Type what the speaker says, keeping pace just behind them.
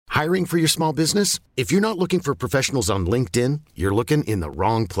Hiring for your small business? If you're not looking for professionals on LinkedIn, you're looking in the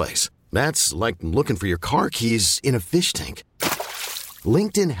wrong place. That's like looking for your car keys in a fish tank.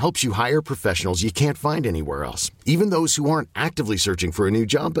 LinkedIn helps you hire professionals you can't find anywhere else, even those who aren't actively searching for a new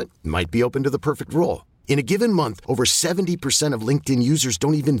job but might be open to the perfect role. In a given month, over 70% of LinkedIn users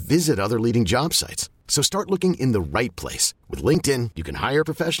don't even visit other leading job sites. So start looking in the right place. With LinkedIn, you can hire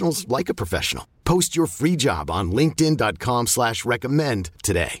professionals like a professional. Post your free job on linkedin.com/recommend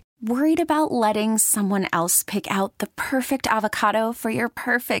today. Worried about letting someone else pick out the perfect avocado for your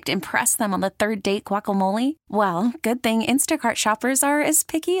perfect impress them on the third date guacamole? Well, good thing Instacart shoppers are as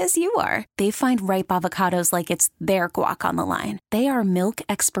picky as you are. They find ripe avocados like it's their guac on the line. They are milk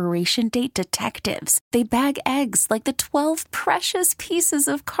expiration date detectives. They bag eggs like the 12 precious pieces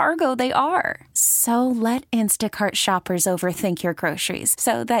of cargo they are. So let Instacart shoppers overthink your groceries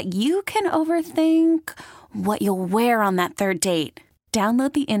so that you can overthink what you'll wear on that third date.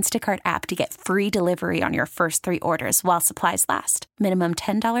 Download the Instacart app to get free delivery on your first 3 orders while supplies last. Minimum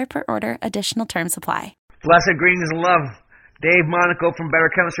 $10 per order. Additional terms apply. Blessed greetings and love. Dave Monaco from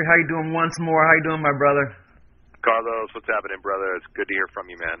Better Chemistry. How you doing once more? How you doing, my brother? Carlos, what's happening, brother? It's good to hear from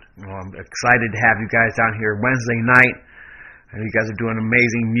you, man. Well, I'm excited to have you guys down here Wednesday night. You guys are doing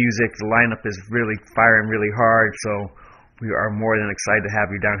amazing music. The lineup is really firing really hard, so we are more than excited to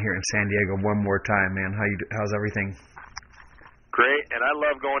have you down here in San Diego one more time, man. How's everything? Great, and I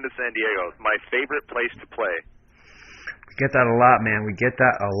love going to San Diego. It's my favorite place to play. We get that a lot, man. We get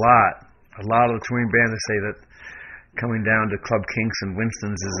that a lot. A lot of the touring bands say that coming down to Club Kinks and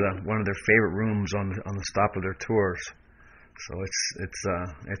Winston's is one of their favorite rooms on the stop of their tours. So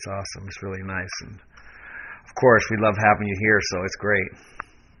it's awesome. It's really nice, and of course we love having you here. So it's great.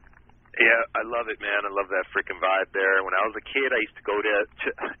 Yeah, I love it, man. I love that freaking vibe there. When I was a kid, I used to go to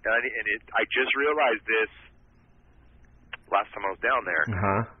I just realized this last time I was down there.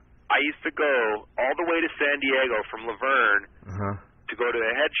 I used to go all the way to San Diego from Laverne to go to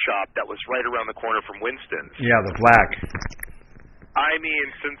a head shop that was right around the corner from Winston's. Yeah, the Black. I mean,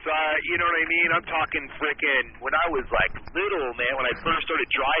 you know what I mean? I'm talking freaking when I was like little, man, when I first started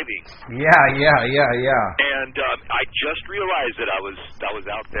driving. Yeah. And I just realized that I was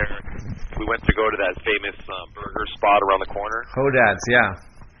out there. We went to go to that famous burger spot around the corner. Hodad's, yeah.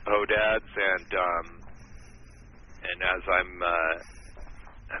 Hodad's, and as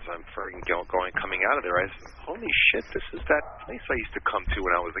I'm freaking coming out of there, I said, "Holy shit! This is that place I used to come to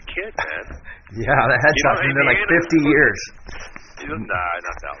when I was a kid, man." Yeah, the head shop's been there like 50 years. Nah,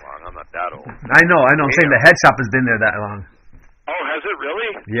 not that long. I'm not that old. I know. I'm saying the head shop has been there that long. Oh, has it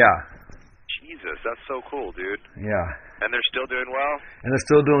really? Yeah. Jesus, that's so cool, dude. Yeah. And they're still doing well? And they're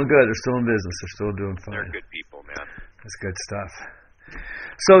still doing good. They're still in business. They're still doing fine. They're good people, man. That's good stuff.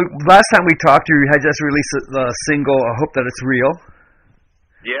 So last time we talked, you had just released the single, I Hope That It's Real.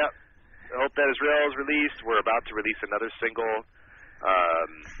 Yeah. I Hope That It's Real is released. We're about to release another single.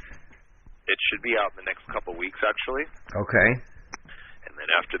 It should be out in the next couple weeks, actually. Okay. And then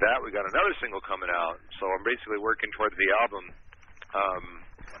after that, we got another single coming out. So I'm basically working towards the album.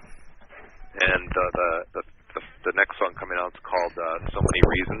 And the next song coming out is called So Many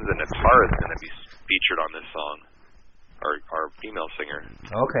Reasons, and Tara is going to be featured on this song. Our female singer.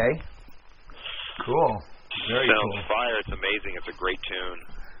 Okay. Cool. Very Sounds cool. fire. It's amazing. It's a great tune.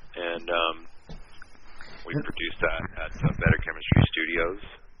 And we produced that at Better Chemistry Studios.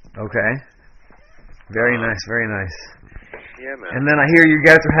 Okay. Very nice. Very nice. Yeah, man. And then I hear you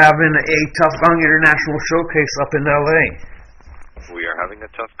guys are having a Tough Gong International Showcase up in L.A. We are having a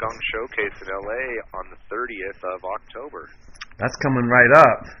Tough Gong Showcase in L.A. on the 30th of October. That's coming right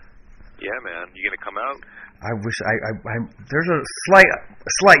up. Yeah, man. You going to come out? I wish there's a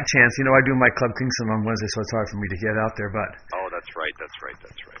slight chance. You know, I do my Club Kingston on Wednesday, so it's hard for me to get out there. But oh, that's right.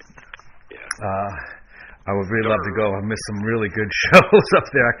 Yeah. I would really love to go. I missed some really good shows up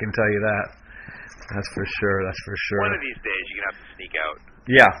there. I can tell you that. That's for sure. One of these days, you're gonna have to sneak out.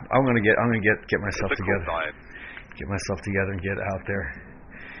 Yeah, I'm gonna get myself it's a together. Cool vibe. Get myself together and get out there.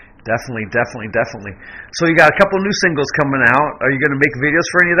 Definitely. So you got a couple new singles coming out. Are you gonna make videos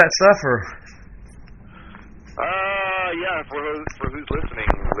for any of that stuff, or? Yeah, for who's listening,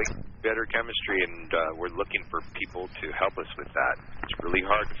 Better Chemistry, and we're looking for people to help us with that. It's really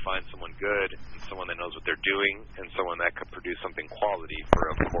hard to find someone good, and someone that knows what they're doing, and someone that could produce something quality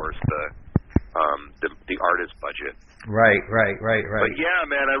for, of course, the artist budget. Right. But yeah,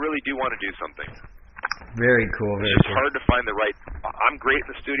 man, I really do want to do something. Very cool. It's just hard to find the right. I'm great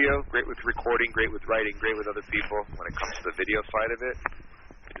in the studio, great with recording, great with writing, great with other people. When it comes to the video side of it,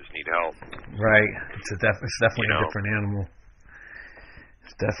 I just need help. Right. It's definitely a different animal.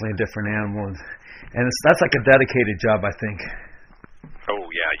 It's definitely a different animal, and that's like a dedicated job, I think. Oh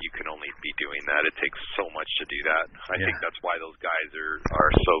yeah, you can only be doing that. It takes so much to do that. I think that's why those guys are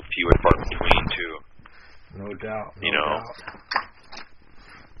so few and far between too. No doubt.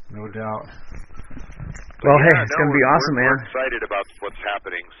 No doubt. Well, hey, it's going to be awesome, man. We're excited about what's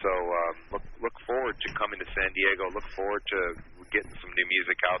happening. So look forward to coming to San Diego. Look forward to getting some new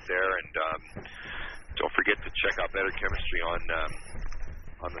music out there, and don't forget to check out Better Chemistry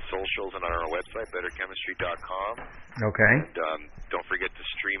on the socials and on our website, betterchemistry.com. Okay. And don't forget to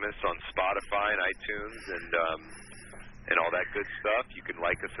stream us on Spotify and iTunes and all that good stuff. You can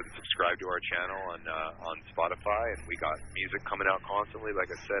like us and subscribe to our channel on Spotify, and we got music coming out constantly.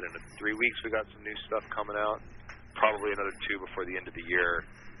 Like I said, in 3 weeks we got some new stuff coming out, probably another 2 before the end of the year,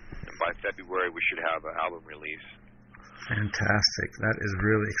 and by February we should have an album release. Fantastic. That is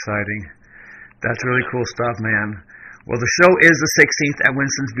really exciting. That's really cool stuff, man. Well, the show is the 16th at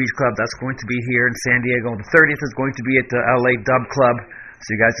Winston's Beach Club. That's going to be here in San Diego. The 30th is going to be at the LA Dub Club. So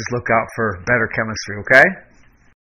you guys just look out for Better Chemistry, okay?